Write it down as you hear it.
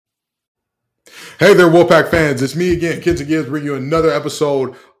Hey there, Wolfpack fans. It's me again, Kids and Gibbs, bringing you another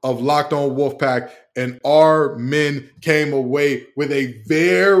episode of Locked On Wolfpack. And our men came away with a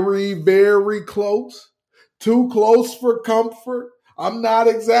very, very close, too close for comfort. I'm not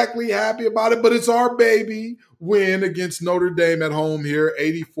exactly happy about it, but it's our baby win against Notre Dame at home here,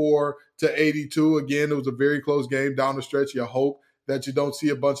 84-82. Again, it was a very close game down the stretch. You hope that you don't see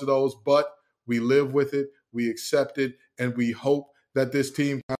a bunch of those, but we live with it, we accept it, and we hope that this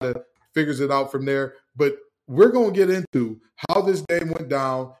team kind of figures it out from there. But we're going to get into how this game went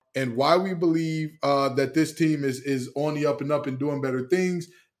down and why we believe that this team is on the up and up and doing better things,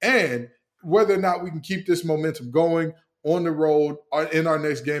 and whether or not we can keep this momentum going on the road in our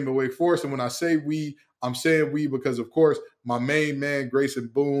next game at Wake Forest. And when I say we, I'm saying we because, of course, my main man,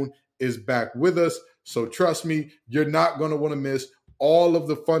 Grayson Boone, is back with us. So trust me, you're not going to want to miss all of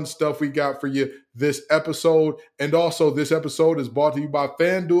the fun stuff we got for you this episode. And also, this episode is brought to you by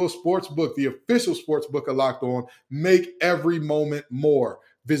FanDuel Sportsbook, the official sportsbook of Locked On. Make every moment more.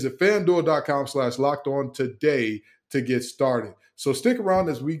 Visit FanDuel.com/Locked On today to get started. So stick around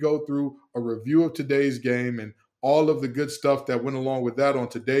as we go through a review of today's game and all of the good stuff that went along with that on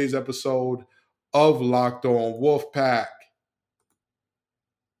today's episode of Locked On Wolfpack.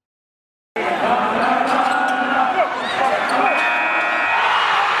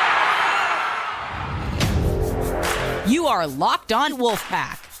 You are Locked On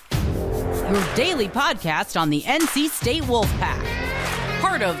Wolfpack, your daily podcast on the NC State Wolfpack.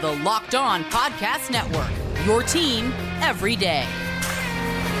 Part of the Locked On Podcast Network, your team every day.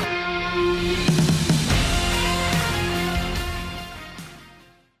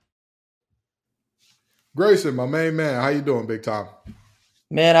 Grayson, my main man, how you doing, big time?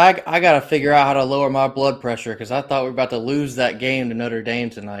 Man, I got to figure out how to lower my blood pressure because I thought we were about to lose that game to Notre Dame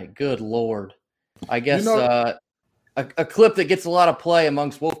tonight. Good Lord. I guess a clip that gets a lot of play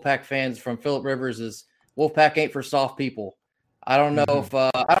amongst Wolfpack fans from Phillip Rivers is Wolfpack ain't for soft people. I don't know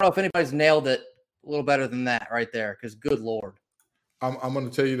if anybody's nailed it a little better than that right there because good Lord. I'm going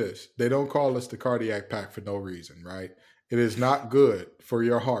to tell you this. They don't call us the cardiac pack for no reason, right? It is not good for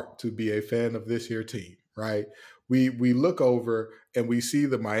your heart to be a fan of this here team, right? We look over and we see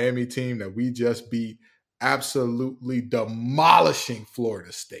the Miami team that we just beat absolutely demolishing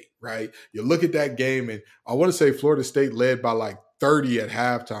Florida State, right? You look at that game and I want to say Florida State led by like 30 at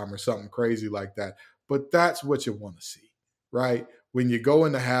halftime or something crazy like that. But that's what you want to see, right? When you go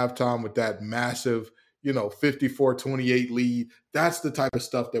into halftime with that massive, 54-28 lead, that's the type of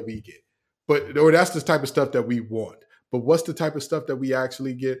stuff that we get. Or that's the type of stuff that we want. But what's the type of stuff that we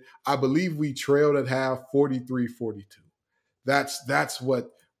actually get? I believe we trailed at half 43-42. That's what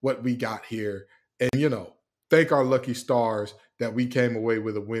we got here. And, thank our lucky stars that we came away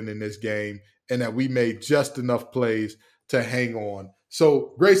with a win in this game and that we made just enough plays to hang on.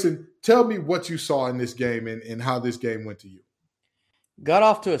 So, Grayson, tell me what you saw in this game and how this game went to you. Got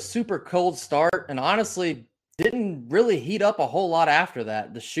off to a super cold start and honestly didn't really heat up a whole lot after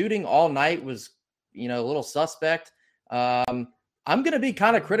that. The shooting all night was, a little suspect. I'm going to be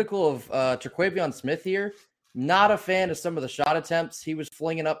kind of critical of Terquavion Smith here. Not a fan of some of the shot attempts he was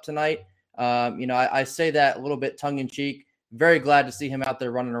flinging up tonight. I say that a little bit tongue-in-cheek. Very glad to see him out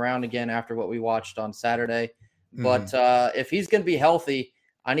there running around again after what we watched on Saturday. But if he's going to be healthy,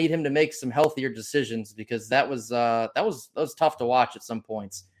 I need him to make some healthier decisions because that was tough to watch at some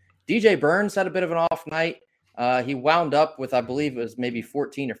points. DJ Burns had a bit of an off night. He wound up with, I believe it was maybe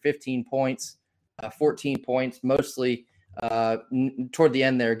 14 or 15 points. 14 points, mostly toward the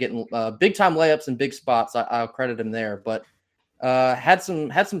end there, getting big-time layups and big spots. I'll credit him there. But had some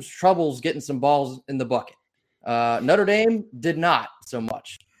troubles getting some balls in the bucket. Notre Dame did not so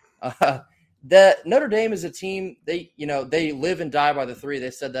much. That Notre Dame is a team, they live and die by the three. They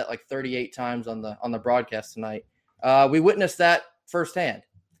said that like 38 times on the broadcast tonight. We witnessed that firsthand.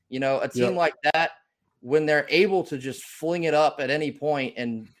 A team like that, when they're able to just fling it up at any point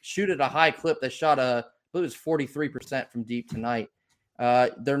and shoot at a high clip, they shot it was 43% from deep tonight.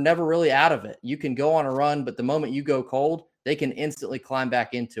 They're never really out of it. You can go on a run, but the moment you go cold, they can instantly climb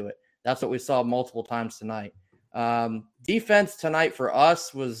back into it. That's what we saw multiple times tonight. Defense tonight for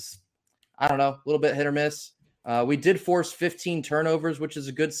us was, I don't know, a little bit hit or miss. We did force 15 turnovers, which is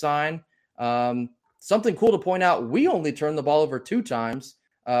a good sign. Something cool to point out, we only turned the ball over 2 times,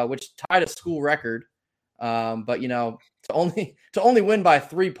 which tied a school record. But to only win by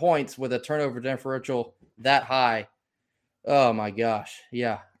 3 points with a turnover differential that high. Oh my gosh.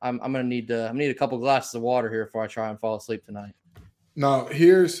 Yeah. I'm going to need a couple glasses of water here before I try and fall asleep tonight. Now,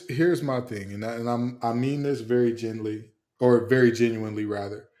 here's my thing. And I mean this very genuinely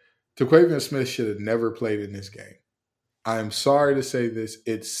rather. Terquavion Smith should have never played in this game. I am sorry to say this.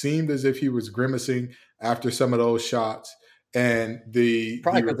 It seemed as if he was grimacing after some of those shots, and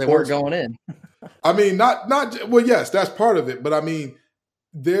Probably because they weren't going in. I mean, not well. Yes, that's part of it, but I mean,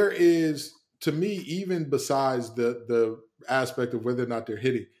 there is, to me, even besides the aspect of whether or not they're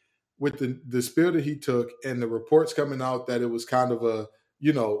hitting, with the spiel that he took and the reports coming out that it was kind of a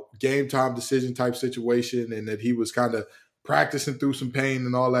game time decision type situation, and that he was kind of practicing through some pain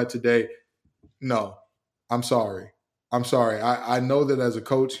and all that today. No, I'm sorry. I know that as a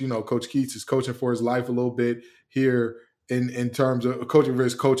coach, Coach Keats is coaching for his life a little bit here in terms of coaching for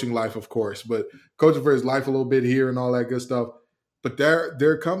his coaching life, of course, but coaching for his life a little bit here and all that good stuff. But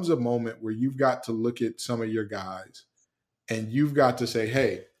there comes a moment where you've got to look at some of your guys and you've got to say,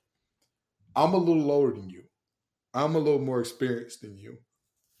 hey, I'm a little lower than you. I'm a little more experienced than you.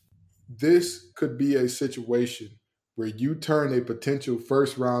 This could be a situation where you turn a potential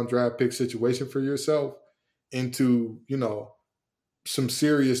first-round draft pick situation for yourself into, some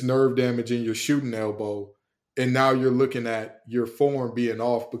serious nerve damage in your shooting elbow. And now you're looking at your form being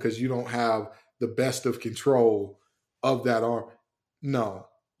off because you don't have the best of control of that arm. No,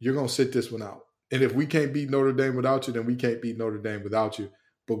 you're going to sit this one out. And if we can't beat Notre Dame without you, then we can't beat Notre Dame without you.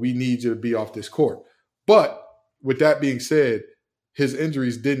 But we need you to be off this court. But with that being said, his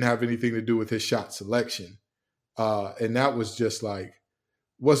injuries didn't have anything to do with his shot selection. And that was just like,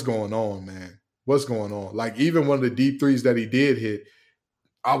 what's going on, man? What's going on? Like, even one of the deep threes that he did hit,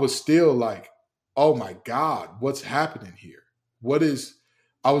 I was still like, oh my God, what's happening here?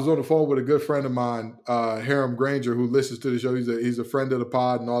 I was on the phone with a good friend of mine, Harum Granger, who listens to the show. He's a friend of the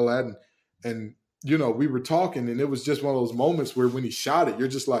pod and all that. And we were talking, and it was just one of those moments where when he shot it, you're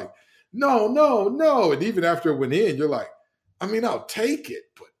just like, no. And even after it went in, you're like, I mean, I'll take it,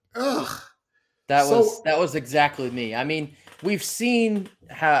 but ugh. That was exactly me. I mean, we've seen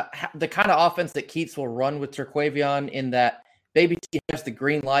how the kind of offense that Keats will run with Terquavion, in that Baby T has the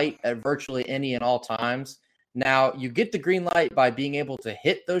green light at virtually any and all times. Now, you get the green light by being able to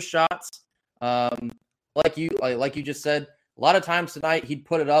hit those shots. Like you just said, a lot of times tonight he'd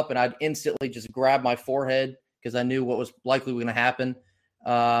put it up and I'd instantly just grab my forehead because I knew what was likely going to happen.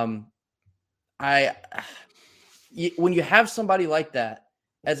 When you have somebody like that,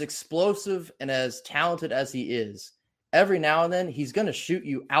 as explosive and as talented as he is, every now and then he's going to shoot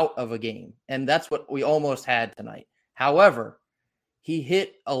you out of a game. And that's what we almost had tonight. However, he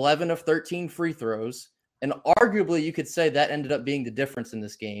hit 11 of 13 free throws. And arguably you could say that ended up being the difference in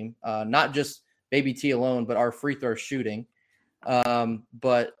this game. Not just Baby T alone, but our free throw shooting.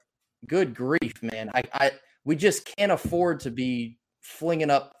 But good grief, man. We just can't afford to be flinging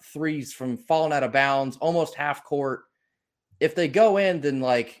up threes from falling out of bounds, almost half court. If they go in, then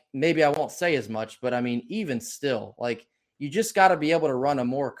maybe I won't say as much, but I mean, even still, you just got to be able to run a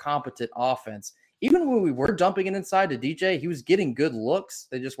more competent offense. Even when we were dumping it inside to DJ, he was getting good looks.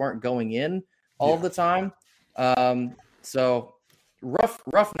 They just weren't going in all the time. So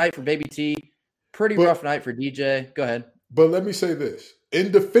rough night for Baby T. Rough night for DJ. Go ahead. But let me say this.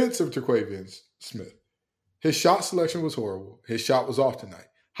 In defense of Terquavion Smith, his shot selection was horrible. His shot was off tonight.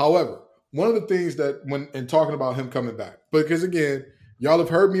 However, one of the things that in talking about him coming back, because again, y'all have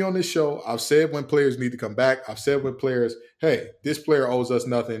heard me on this show. I've said when players need to come back. I've said when players, hey, this player owes us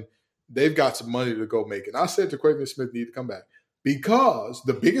nothing. They've got some money to go make it. And I said Terquavion Smith needed to come back because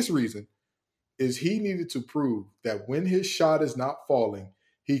the biggest reason is he needed to prove that when his shot is not falling,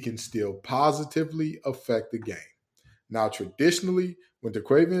 he can still positively affect the game. Now, traditionally, when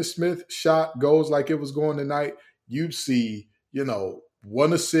Terquavion Smith's shot goes like it was going tonight, you'd see,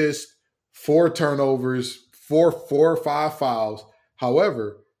 1 assist, 4 turnovers, four or 5 fouls.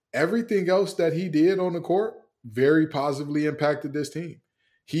 However, everything else that he did on the court very positively impacted this team.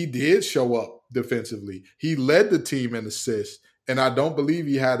 He did show up defensively. He led the team in assists, and I don't believe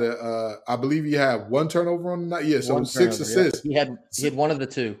he had I believe he had 1 turnover on the night. Yeah, so 6 assists. Yeah. He had one of the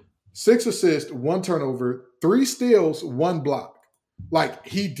 2. 6 assists, 1 turnover, 3 steals, 1 block.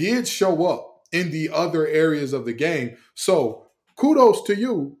 He did show up in the other areas of the game. So kudos to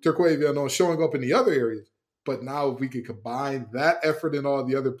you, Terquavion, on showing up in the other areas. But now if we can combine that effort in all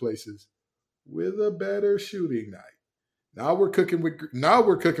the other places with a better shooting night, now we're cooking with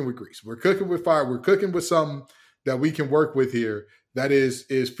grease. We're cooking with fire. We're cooking with something that we can work with here that is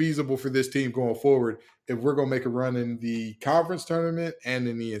feasible for this team going forward if we're going to make a run in the conference tournament and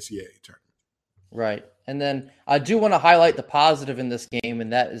in the NCAA tournament. Right. And then I do want to highlight the positive in this game,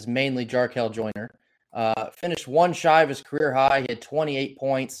 and that is mainly Jarkel Joyner. Finished 1 shy of his career high. He had 28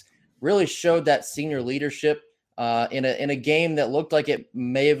 points. Really showed that senior leadership in a game that looked like it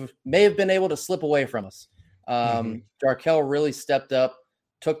may have been able to slip away from us. Jarkel really stepped up,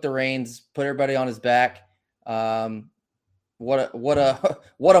 took the reins, put everybody on his back.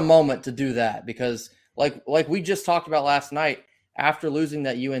 what a moment to do that, because like we just talked about last night, after losing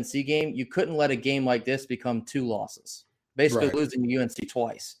that UNC game, you couldn't let a game like this become 2 losses. Basically Right. losing UNC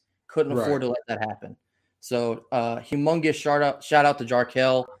twice. Couldn't Right. afford to let that happen. So humongous shout out to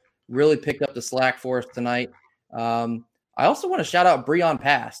Jarkel. Really picked up the slack for us tonight. I also want to shout out Breon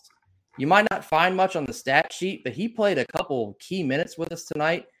Past. You might not find much on the stat sheet, but he played a couple key minutes with us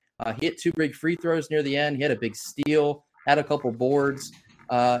tonight. He hit 2 big free throws near the end. He had a big steal, had a couple boards.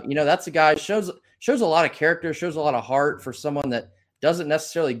 That's a guy shows a lot of character, shows a lot of heart for someone that doesn't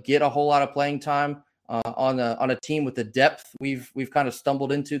necessarily get a whole lot of playing time on a team with the depth we've kind of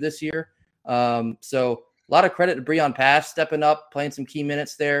stumbled into this year. So a lot of credit to Breon Past stepping up, playing some key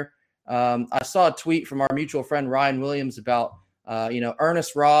minutes there. I saw a tweet from our mutual friend Ryan Williams about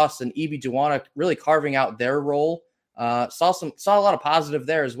Ernest Ross and Ibi Juwana really carving out their role. Saw a lot of positive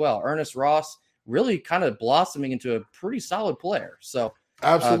there as well. Ernest Ross really kind of blossoming into a pretty solid player. So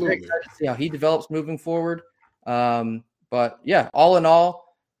Absolutely. very excited to see how he develops moving forward. But yeah, all in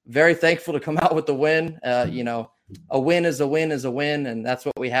all, very thankful to come out with the win. A win is a win is a win, and that's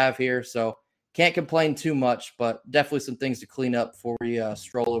what we have here. So can't complain too much, but definitely some things to clean up before we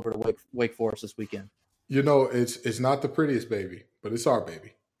stroll over to Wake Forest this weekend. It's not the prettiest baby, but it's our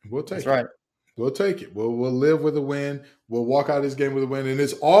baby. We'll take That's it. right. We'll take it. We'll live with a win. We'll walk out of this game with a win. And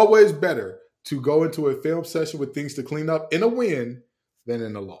it's always better to go into a film session with things to clean up in a win than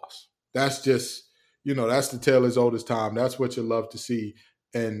in a loss. That's just, that's the tale as old as time. That's what you love to see.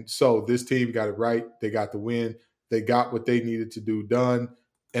 And so this team got it right. They got the win. They got what they needed to do done.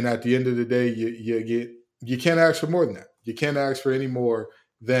 And at the end of the day, you can't ask for more than that. You can't ask for any more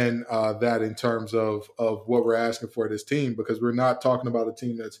than that in terms of what we're asking for this team, because we're not talking about a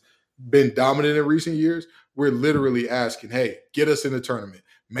team that's been dominant in recent years. We're literally asking, hey, get us in the tournament,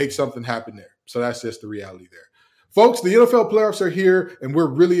 make something happen there. So that's just the reality there. Folks, the NFL playoffs are here, and we're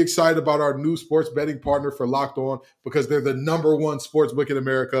really excited about our new sports betting partner for Locked On, because they're the #1 sports book in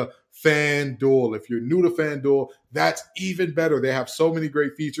America, FanDuel. If you're new to FanDuel, that's even better. They have so many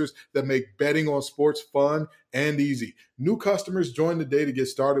great features that make betting on sports fun and easy. New customers join today to get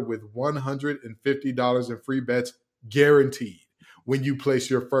started with $150 in free bets guaranteed when you place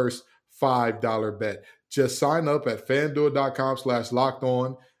your first $5 bet. Just sign up at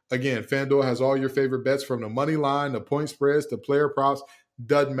FanDuel.com/lockedon. Again, FanDuel has all your favorite bets, from the money line, the point spreads, to player props.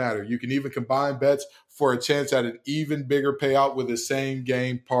 Doesn't matter. You can even combine bets for a chance at an even bigger payout with a same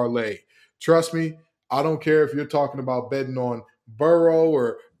game parlay. Trust me, I don't care if you're talking about betting on Burrow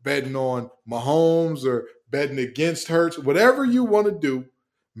or betting on Mahomes or betting against Hurts. Whatever you want to do,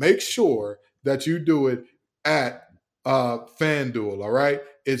 make sure that you do it at FanDuel, all right?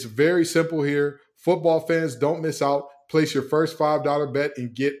 It's very simple here. Football fans, don't miss out. Place your first $5 bet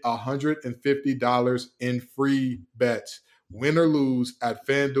and get $150 in free bets. Win or lose at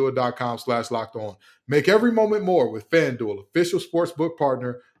FanDuel.com/lockedon. Make every moment more with FanDuel, official sportsbook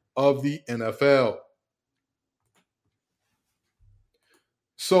partner of the NFL.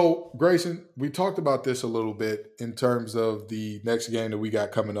 So, Grayson, we talked about this a little bit in terms of the next game that we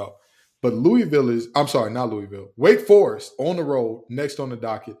got coming up. But Wake Forest on the road, next on the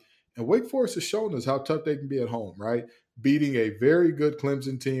docket. And Wake Forest has shown us how tough they can be at home, right? Beating a very good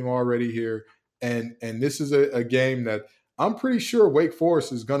Clemson team already here. And this is a game that I'm pretty sure Wake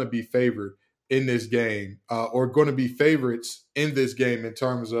Forest is going to be favored in this game, or going to be favorites in this game in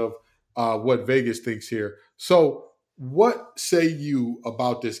terms of what Vegas thinks here. So what say you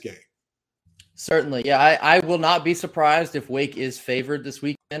about this game? Certainly. Yeah, I will not be surprised if Wake is favored this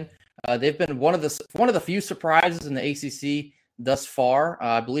weekend. They've been one of the few surprises in the ACC thus far.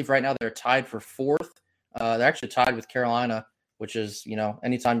 I believe right now they're tied for 4th. They're actually tied with Carolina, which is,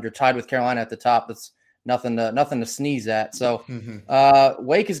 anytime you're tied with Carolina at the top, that's nothing to sneeze at. So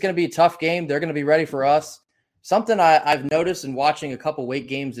Wake is going to be a tough game. They're going to be ready for us. Something I've noticed in watching a couple Wake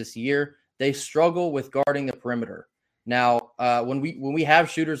games this year, they struggle with guarding the perimeter. Now, when we have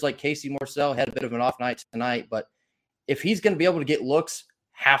shooters like Casey Morsell, had a bit of an off night tonight, but if he's going to be able to get looks,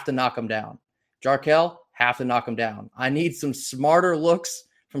 have to knock him down. Jarkel, have to knock him down. I need some smarter looks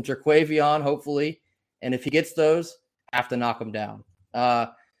from Terquavion, hopefully. And if he gets those, have to knock him down.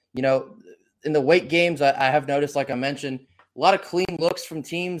 In the Wake games, I have noticed, like I mentioned, a lot of clean looks from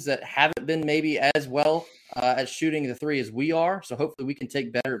teams that haven't been maybe as well at shooting the three as we are. So hopefully we can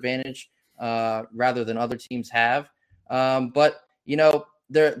take better advantage rather than other teams have. But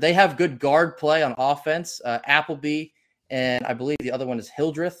they have good guard play on offense. Appleby, and I believe the other one is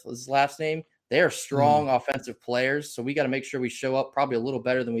Hildreth, is his last name. They are strong offensive players, so we got to make sure we show up probably a little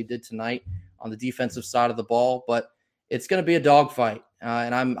better than we did tonight on the defensive side of the ball. But it's going to be a dogfight,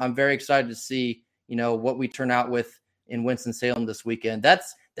 and I'm very excited to see what we turn out with in Winston-Salem this weekend.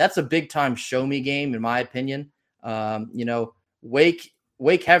 That's a big time show me game, in my opinion. Wake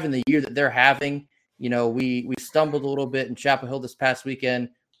having the year that they're having, we stumbled a little bit in Chapel Hill this past weekend,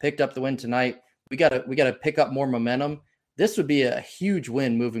 picked up the win tonight. We gotta pick up more momentum. This would be a huge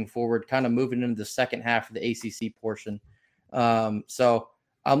win moving forward, kind of moving into the second half of the ACC portion. So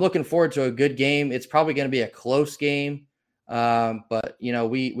I'm looking forward to a good game. It's probably going to be a close game, but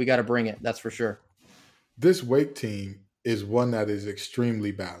we got to bring it. That's for sure. This Wake team is one that is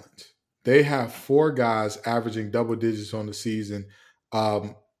extremely balanced. They have 4 guys averaging double digits on the season.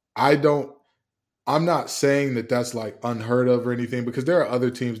 I'm not saying that that's like unheard of or anything, because there are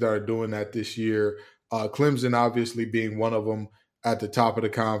other teams that are doing that this year. Clemson obviously being one of them at the top of the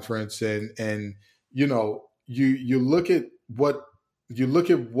conference, and you look at what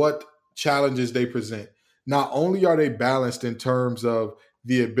challenges they present. Not only are they balanced in terms of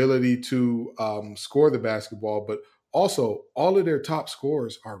the ability to score the basketball, but also all of their top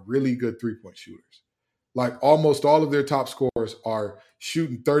scorers are really good 3-point shooters. Like almost all of their top scorers are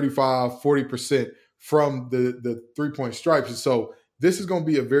shooting 35, 40% from the 3-point stripes. And so this is going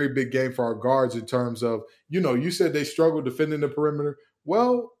to be a very big game for our guards in terms of, you said they struggle defending the perimeter.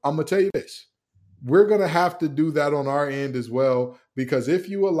 Well, I'm going to tell you this. We're going to have to do that on our end as well, because if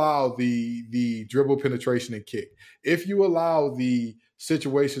you allow the dribble penetration and kick, if you allow the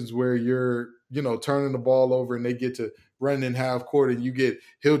situations where you're, turning the ball over and they get to run in half court and you get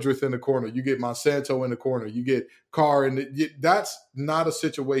Hildreth in the corner, you get Monsanto in the corner, you get Carr that's not a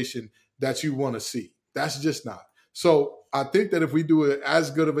situation that you want to see. That's just not. So I think that if we do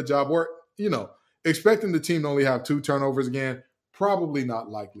as good of a job, or, expecting the team to only have 2 turnovers again, probably not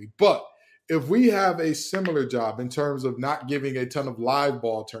likely. But if we have a similar job in terms of not giving a ton of live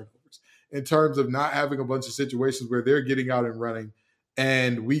ball turnovers, in terms of not having a bunch of situations where they're getting out and running,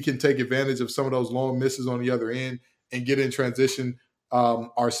 and we can take advantage of some of those long misses on the other end and get in transition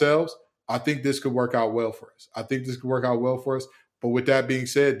ourselves, I think this could work out well for us. But with that being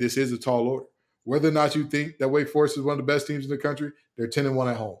said, this is a tall order. Whether or not you think that Wake Forest is one of the best teams in the country, they're 10-1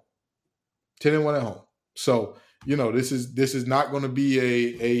 at home. 10-1 at home. So, this is not going to be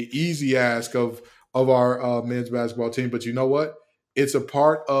a easy ask of our men's basketball team. But you know what? It's a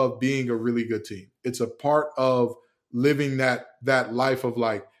part of being a really good team. It's a part of living that life of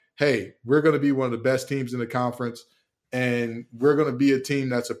like, hey, we're going to be one of the best teams in the conference, and we're going to be a team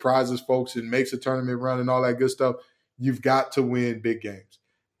that surprises folks and makes a tournament run and all that good stuff. You've got to win big games.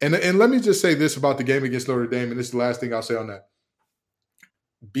 And let me just say this about the game against Notre Dame, and this is the last thing I'll say on that.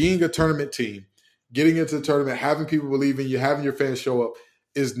 Being a tournament team, getting into the tournament, having people believe in you, having your fans show up,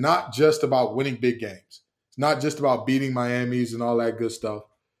 is not just about winning big games. It's not just about beating Miami's and all that good stuff.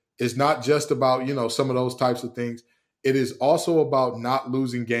 It's not just about, some of those types of things. It is also about not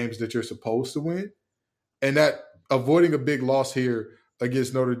losing games that you're supposed to win. And that avoiding a big loss here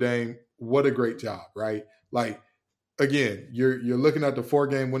against Notre Dame, what a great job, right? Like, again, you're looking at the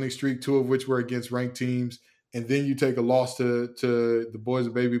 4-game winning streak, 2 of which were against ranked teams, and then you take a loss to the boys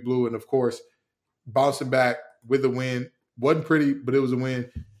of Baby Blue, and of course, bouncing back with a win. Wasn't pretty, but it was a win.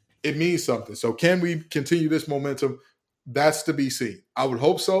 It means something. So can we continue this momentum? That's to be seen. I would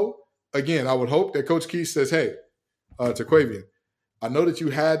hope so. Again, I would hope that Coach Keith says, hey, to Quavian, I know that you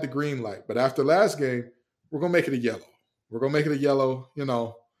had the green light, but after last game, we're going to make it a yellow. We're going to make it a yellow,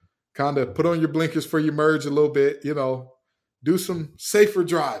 kind of put on your blinkers for your merge a little bit, do some safer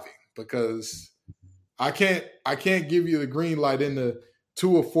driving, because I can't give you the green light in the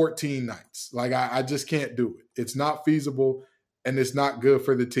 2 of 14 nights. Like, I just can't do it. It's not feasible, and it's not good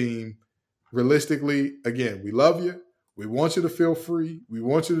for the team. Realistically, again, we love you. We want you to feel free. We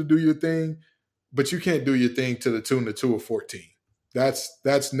want you to do your thing, but you can't do your thing to the tune of 2 of 14.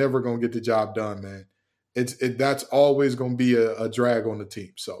 That's never going to get the job done, man. That's always going to be a drag on the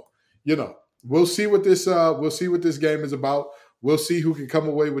team. So, we'll see what this game is about. We'll see who can come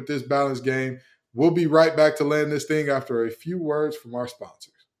away with this balanced game. We'll be right back to land this thing after a few words from our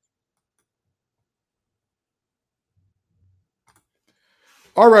sponsors.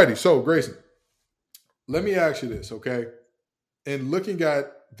 All righty. So, Grayson, let me ask you this, okay? In looking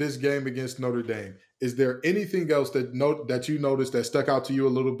at this game against Notre Dame, is there anything else that you noticed that stuck out to you a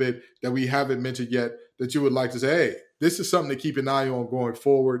little bit that we haven't mentioned yet that you would like to say, hey, this is something to keep an eye on going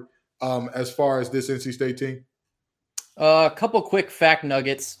forward as far as this NC State team? A couple quick fact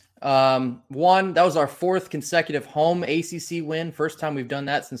nuggets. One, that was our 4th consecutive home ACC win. First time we've done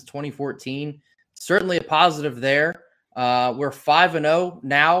that since 2014. Certainly a positive there. We're 5-0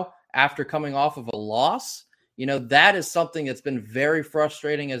 now after coming off of a loss. That is something that's been very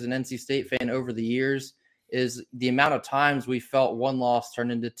frustrating as an NC State fan over the years, is the amount of times we felt 1 loss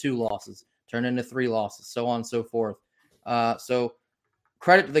turn into 2 losses, turn into 3 losses, so on and so forth. So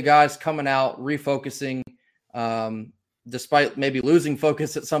credit to the guys coming out, refocusing, despite maybe losing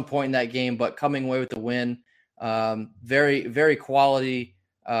focus at some point in that game, but coming away with the win. Very, very quality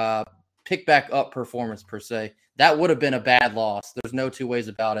pick back up performance per se. That would have been a bad loss. There's no two ways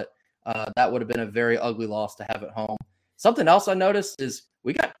about it. That would have been a very ugly loss to have at home. Something else I noticed is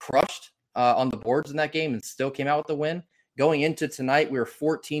we got crushed on the boards in that game and still came out with the win. Going into tonight, we were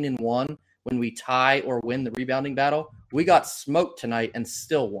 14-1 when we tie or win the rebounding battle. We got smoked tonight and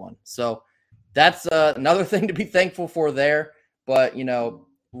still won. So that's another thing to be thankful for there. But,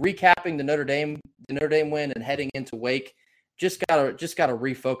 recapping the Notre Dame win and heading into Wake, just gotta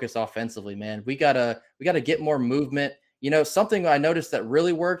refocus offensively, man. We gotta get more movement. Something I noticed that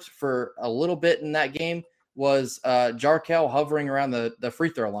really worked for a little bit in that game was Jarkel hovering around the free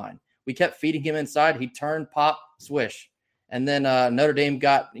throw line. We kept feeding him inside. He turned, pop, swish. And then Notre Dame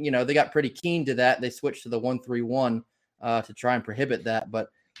got pretty keen to that. They switched to the 1-3-1 to try and prohibit that. But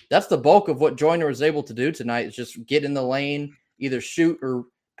that's the bulk of what Joyner was able to do tonight, is just get in the lane, either shoot or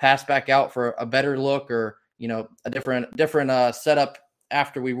pass back out for a better look, or a different setup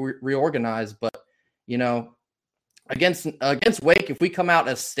after we reorganize. But against Wake, if we come out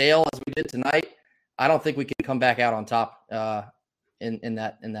as stale as we did tonight, I don't think we can come back out on top in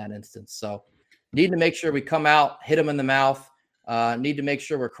that instance. So need to make sure we come out, hit them in the mouth. Need to make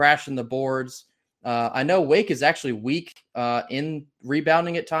sure we're crashing the boards. I know Wake is actually weak in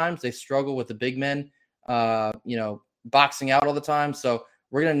rebounding at times. They struggle with the big men, boxing out all the time. So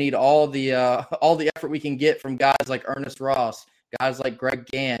we're going to need all the effort we can get from guys like Ernest Ross, guys like Greg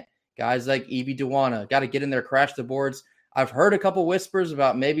Gant, guys like Ibi Duwana. Got to get in there, crash the boards. I've heard a couple whispers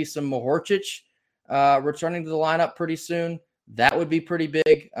about maybe some Mahorcic returning to the lineup pretty soon. That would be pretty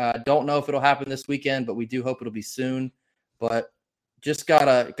big. Don't know if it'll happen this weekend, but we do hope it'll be soon. But just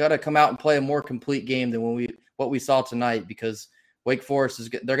gotta come out and play a more complete game than what we saw tonight, because Wake Forest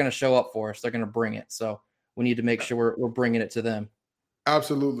they're going to show up for us. They're going to bring it. So we need to make sure we're bringing it to them.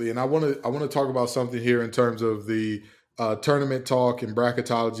 Absolutely. And I want to talk about something here in terms of the tournament talk and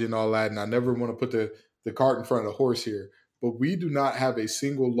bracketology and all that. And I never want to put the cart in front of the horse here, but we do not have a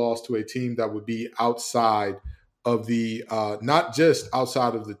single loss to a team that would be outside of the not just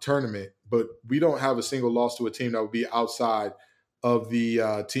outside of the tournament, but we don't have a single loss to a team that would be outside of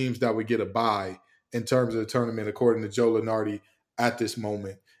the teams that would get a bye in terms of the tournament, according to Joe Lunardi at this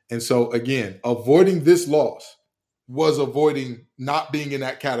moment. And so, again, avoiding this loss was avoiding not being in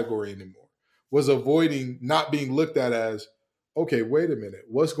that category anymore, was avoiding not being looked at as, okay, wait a minute,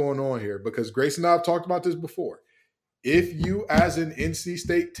 what's going on here? Because Grace and I have talked about this before. If you, as an NC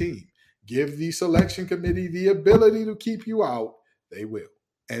State team, give the selection committee the ability to keep you out, they will.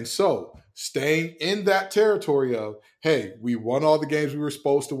 And so staying in that territory of, hey, we won all the games we were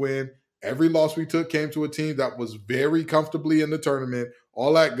supposed to win. Every loss we took came to a team that was very comfortably in the tournament,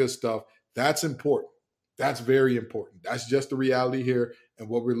 all that good stuff. That's important. That's very important. That's just the reality here. And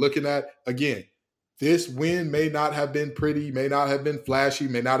what we're looking at, again, this win may not have been pretty, may not have been flashy,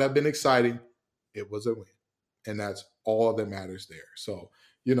 may not have been exciting. It was a win. And that's all that matters there. So,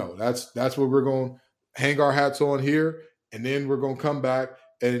 that's what we're going to hang our hats on here. And then we're going to come back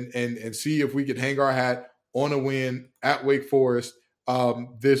and see if we can hang our hat on a win at Wake Forest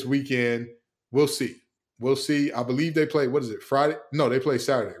this weekend. We'll see. We'll see. I believe they play, what is it, Friday? No, they play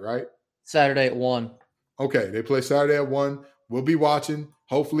Saturday, right? Saturday at 1. Okay, they play Saturday at 1. We'll be watching.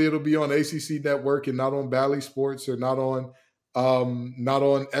 Hopefully it'll be on ACC Network and not on Bally Sports or not on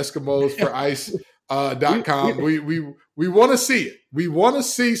Eskimos for Ice.com. We want to see it. We want to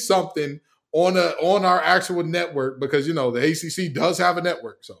see something on our actual network, because the ACC does have a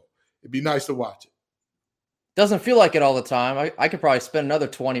network, so it'd be nice to watch it. Doesn't feel like it all the time. I could probably spend another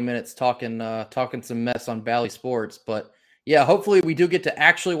 20 minutes talking some mess on Bally Sports, but yeah, hopefully we do get to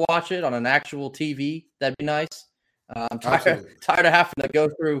actually watch it on an actual TV. That'd be nice. I'm tired of having to go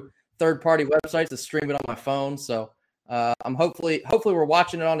through third-party websites to stream it on my phone. So I'm hopefully we're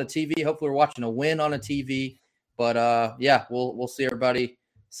watching it on the TV. Hopefully we're watching a win on a TV. But yeah, we'll see everybody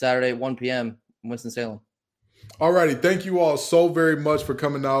Saturday at 1 p.m. in Winston-Salem. All righty. Thank you all so very much for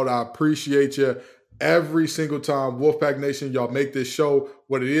coming out. I appreciate you every single time. Wolfpack Nation, y'all make this show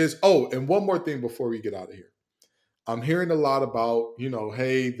what it is. Oh, and one more thing before we get out of here. I'm hearing a lot about,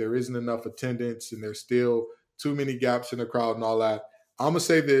 hey, there isn't enough attendance and there's still too many gaps in the crowd and all that. I'm going to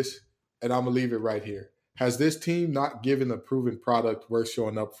say this, and I'm going to leave it right here. Has this team not given a proven product worth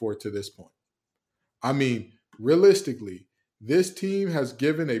showing up for to this point? I mean, realistically, this team has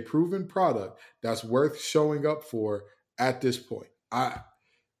given a proven product that's worth showing up for at this point.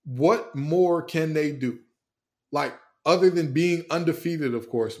 What more can they do? Like, other than being undefeated, of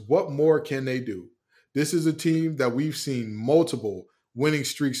course, what more can they do This is a team that we've seen multiple winning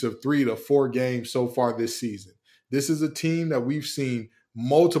streaks of 3 to 4 games so far this season. This is a team that we've seen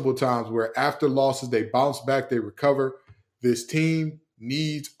multiple times where after losses, they bounce back, they recover. This team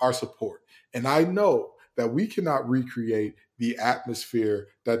needs our support. And I know that we cannot recreate the atmosphere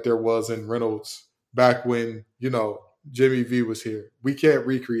that there was in Reynolds back when, Jimmy V was here. We can't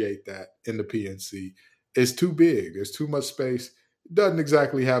recreate that in the PNC. It's too big. There's too much space. It doesn't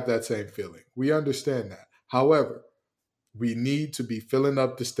exactly have that same feeling. We understand that. However, we need to be filling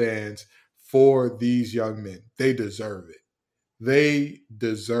up the stands for these young men. They deserve it. They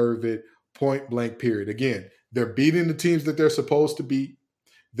deserve it, point blank, period. Again, they're beating the teams that they're supposed to beat.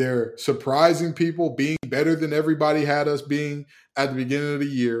 They're surprising people, being better than everybody had us being at the beginning of the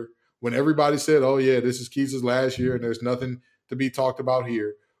year when everybody said, oh, yeah, this is Keys' last year and there's nothing to be talked about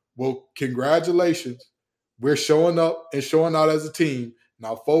here. Well, congratulations. We're showing up and showing out as a team.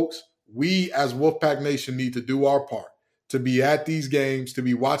 Now, folks, we as Wolfpack Nation need to do our part, to be at these games, to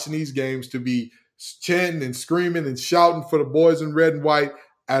be watching these games, to be chanting and screaming and shouting for the boys in red and white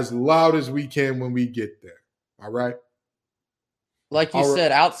as loud as we can when we get there. All right? Like you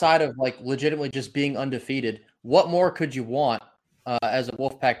said, outside of legitimately just being undefeated, what more could you want as a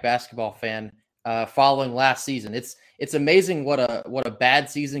Wolfpack basketball fan following last season? It's amazing what a bad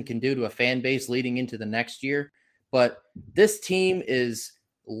season can do to a fan base leading into the next year. But this team is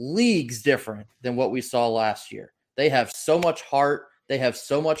leagues different than what we saw last year. They have so much heart. They have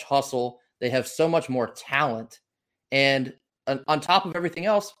so much hustle. They have so much more talent. And on top of everything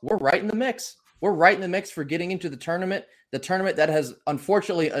else, we're right in the mix. We're right in the mix for getting into the tournament that has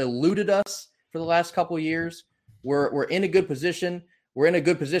unfortunately eluded us for the last couple of years. We're in a good position. We're in a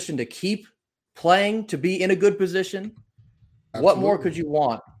good position to keep playing, to be in a good position. Absolutely. What more could you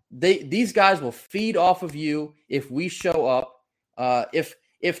want? These guys will feed off of you if we show up.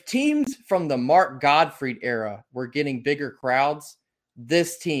 If teams from the Mark Gottfried era were getting bigger crowds,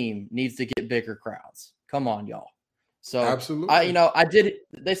 this team needs to get bigger crowds. Come on, y'all. So absolutely.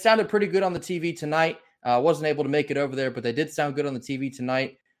 They sounded pretty good on the TV tonight. I wasn't able to make it over there, but they did sound good on the TV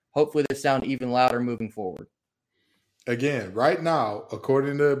tonight. Hopefully they sound even louder moving forward. Again, right now,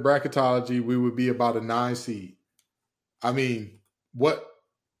 according to bracketology, we would be about a 9 seed. I mean,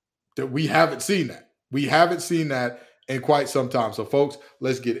 we haven't seen that. We haven't seen that in quite some time. So, folks,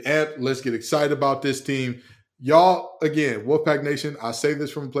 let's get amped. Let's get excited about this team. Y'all, again, Wolfpack Nation, I say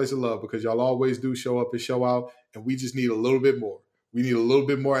this from a place of love because y'all always do show up and show out, and we just need a little bit more. We need a little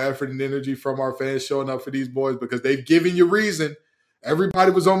bit more effort and energy from our fans showing up for these boys because they've given you reason.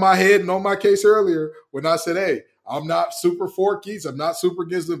 Everybody was on my head and on my case earlier when I said, hey, I'm not super for Keats. I'm not super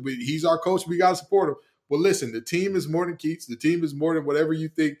against him, but he's our coach. We got to support him. Well, listen, the team is more than Keats. The team is more than whatever you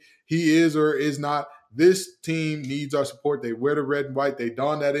think he is or is not. This team needs our support. They wear the red and white. They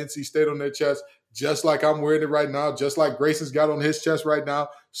don that NC State on their chest, just like I'm wearing it right now, just like Grayson's got on his chest right now.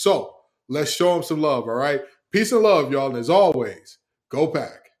 So let's show him some love, all right? Peace and love, y'all. And as always, go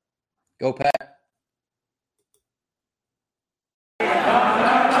Pack. Go Pack.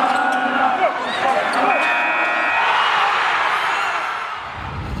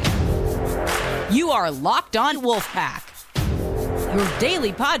 You are Locked On Wolfpack, your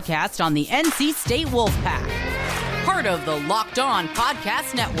daily podcast on the NC State Wolfpack, part of the Locked On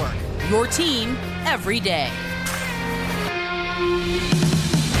Podcast Network, your team every day.